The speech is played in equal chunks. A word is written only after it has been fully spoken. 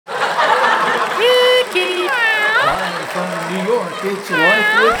It's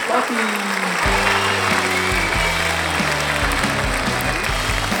Life with Bucky.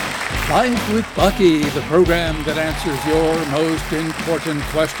 Life with Bucky, the program that answers your most important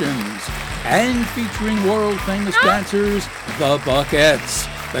questions. And featuring world-famous dancers, the Buckettes,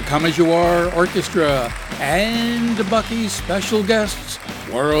 the Come As You Are Orchestra, and Bucky's special guests,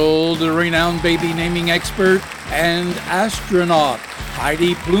 world-renowned baby naming expert and astronaut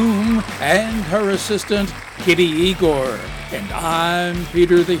Hydie Plume and her assistant Kitty Igor. And I'm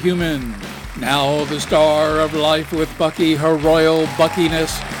Peter the Human. Now the star of Life with Bucky, her royal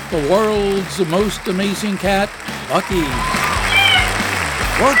Buckiness, the world's most amazing cat, Bucky.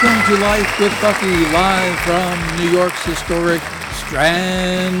 Welcome to Life with Bucky, live from New York's historic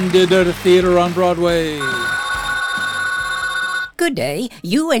Stranded Theater on Broadway. Good day.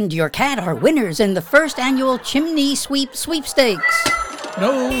 You and your cat are winners in the first annual Chimney Sweep Sweepstakes.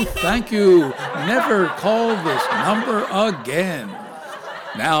 No, thank you. Never call this number again.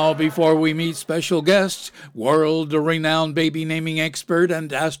 Now, before we meet special guests, world-renowned baby naming expert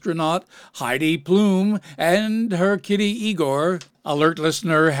and astronaut Hydie Plume and her kitty Igor, alert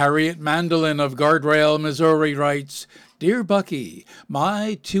listener Harriet Mandolin of Guardrail, Missouri writes, "Dear Bucky,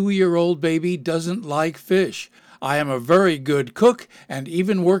 my 2-year-old baby doesn't like fish. I am a very good cook and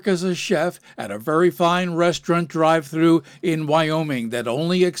even work as a chef at a very fine restaurant drive-thru in Wyoming that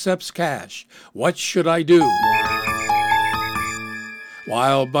only accepts cash. What should I do?"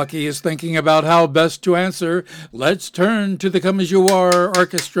 While Bucky is thinking about how best to answer, let's turn to the Come As You Are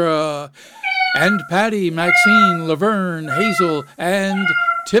Orchestra and Patty, Maxine, Laverne, Hazel, and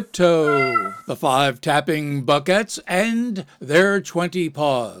Tiptoe, the 5 tapping Buckettes and their 20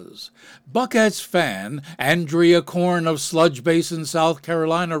 paws. Buckettes fan Andrea Korn of Sludge Basin, South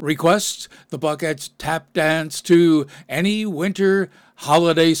Carolina requests the Buckettes tap dance to any winter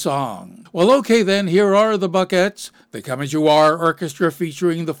holiday song. Well, okay then, here are the Buckettes, the Come As You Are Orchestra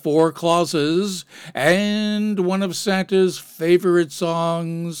featuring the 4 clauses, and one of Santa's favorite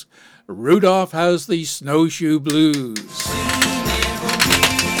songs, Rudolph Has the Snowshoe Blues.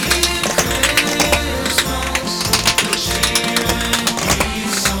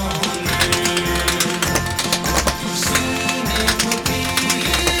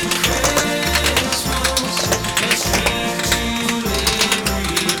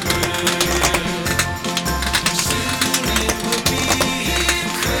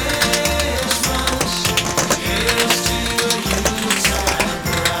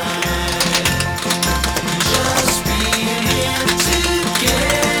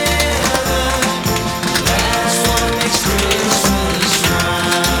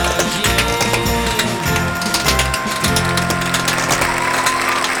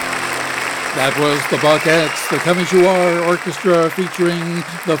 That was the Buckettes, the Come As You Are Orchestra featuring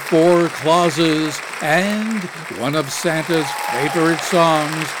the 4 clauses and one of Santa's favorite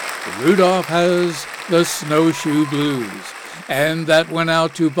songs, Rudolph Has the Snowshoe Blues. And that went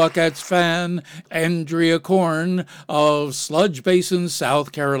out to Buckettes fan Andrea Korn of Sludge Basin,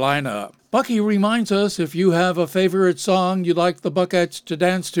 South Carolina. Bucky reminds us if you have a favorite song you'd like the Buckettes to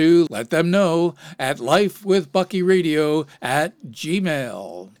dance to, let them know at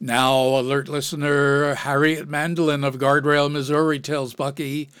lifewithbuckyradio@gmail. Now, alert listener Harriet Mandolin of Guardrail, Missouri tells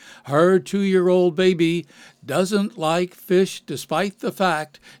Bucky her 2-year-old baby doesn't like fish despite the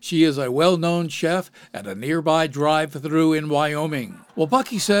fact she is a well-known chef at a nearby drive-thru in Wyoming. Well,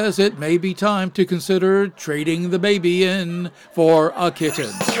 Bucky says it may be time to consider trading the baby in for a kitten.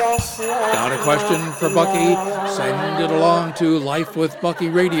 Got a question for Bucky? Send it along to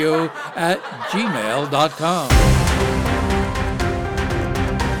lifewithbuckyradio@gmail.com.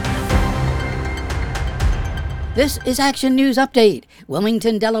 This is Action News Update.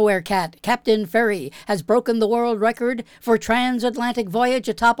 Wilmington, Delaware cat Captain Ferry has broken the world record for transatlantic voyage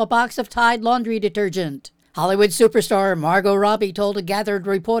atop a box of Tide laundry detergent. Hollywood superstar Margot Robbie told a gathered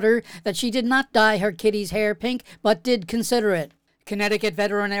reporter that she did not dye her kitty's hair pink, but did consider it. Connecticut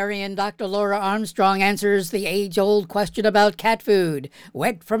veterinarian Dr. Laura Armstrong answers the age-old question about cat food,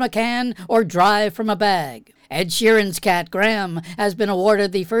 wet from a can or dry from a bag. Ed Sheeran's cat, Graham, has been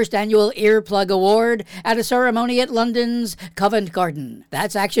awarded the first annual Earplug Award at a ceremony at London's Covent Garden.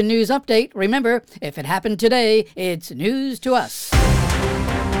 That's Action News Update. Remember, if it happened today, it's news to us.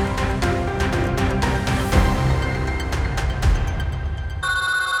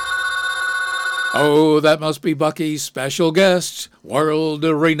 Oh, that must be Bucky's special guests,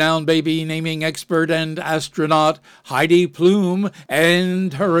 world-renowned baby naming expert and astronaut Hydie Plume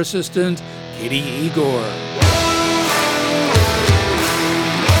and her assistant Kitty Igor.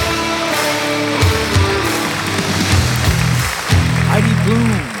 Hydie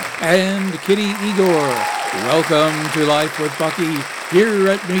Plume and Kitty Igor, Welcome to Life with Bucky here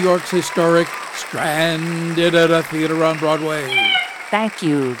at New York's historic Stranded at a Theater on Broadway. Thank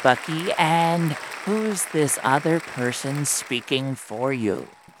you, Bucky. And who's this other person speaking for you?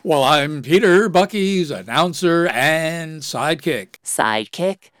 Well, I'm Peter, Bucky's announcer and sidekick.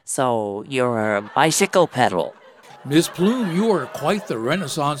 Sidekick? So you're a bicycle pedal. Miss Plume, you are quite the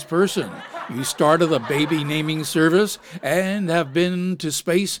Renaissance person. You started a baby naming service and have been to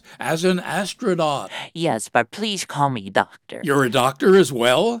space as an astronaut. Yes, but please call me doctor. You're a doctor as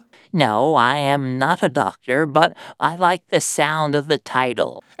well? No, I am not a doctor, but I like the sound of the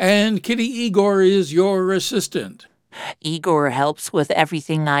title. And Kitty Igor is your assistant. Igor helps with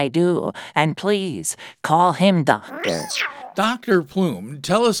everything I do, and please, call him doctor. Dr. Plume,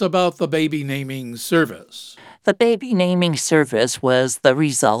 tell us about the baby naming service. The baby naming service was the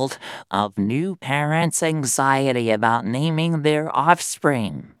result of new parents' anxiety about naming their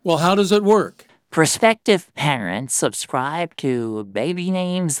offspring. Well, how does it work? Prospective parents subscribe to Baby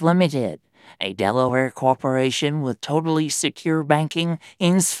Names Limited, a Delaware corporation with totally secure banking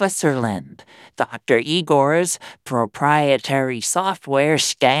in Switzerland. Dr. Igor's proprietary software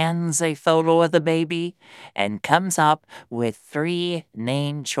scans a photo of the baby and comes up with 3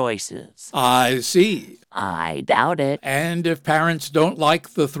 name choices. I see. I doubt it. And if parents don't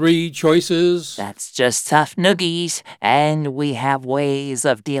like the 3 choices? That's just tough noogies, and we have ways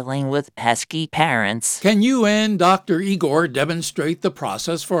of dealing with pesky parents. Can you and Dr. Igor demonstrate the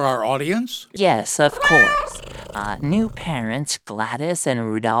process for our audience? Yes, of course. New parents Gladys and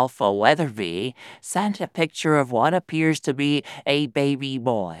Rudolpho Weatherby sent a picture of what appears to be a baby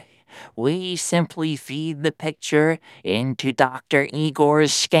boy. We simply feed the picture into Dr.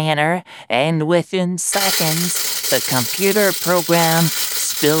 Igor's scanner, and within seconds, the computer program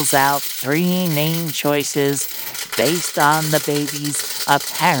spills out 3 name choices based on the baby's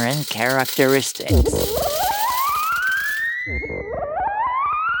apparent characteristics.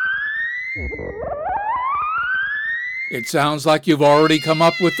 It sounds like you've already come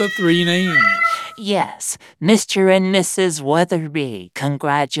up with the 3 names. Yes, Mr. and Mrs. Weatherby,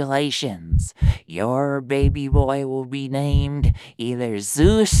 congratulations. Your baby boy will be named either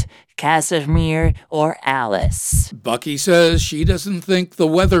Zeus, Casimir, or Alice. Bucky says she doesn't think the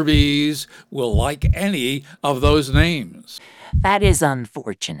Weatherbys will like any of those names. That is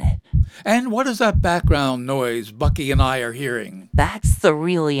unfortunate. And what is that background noise Bucky and I are hearing? That's the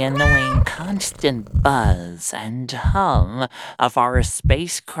really annoying constant buzz and hum of our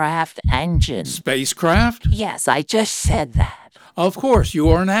spacecraft engine. Spacecraft? Yes, I just said that. Of course, you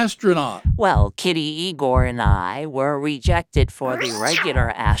are an astronaut. Well, Kitty Igor and I were rejected for the regular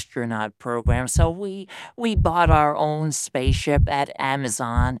astronaut program, so we bought our own spaceship at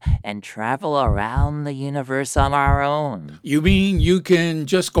Amazon and travel around the universe on our own. You mean you can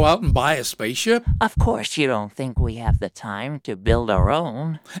just go out and buy a spaceship? Of course you don't think we have the time to build our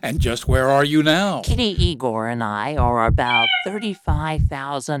own. And just where are you now? Kitty Igor and I are about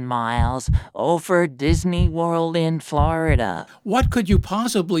 35,000 miles over Disney World in Florida. What could you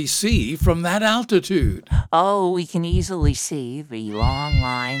possibly see from that altitude? Oh, we can easily see the long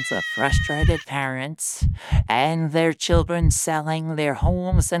lines of frustrated parents and their children selling their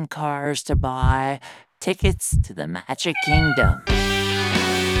homes and cars to buy tickets to the Magic Kingdom.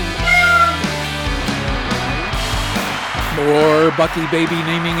 More Bucky baby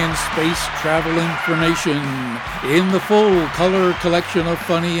naming and space travel information in the full color collection of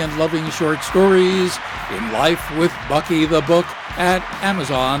funny and loving short stories in Life with Bucky the book at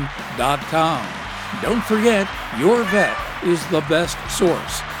Amazon.com. Don't forget, your vet is the best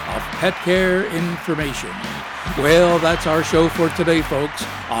source of pet care information. Well, that's our show for today, folks.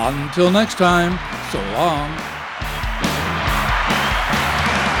 Until next time, so long.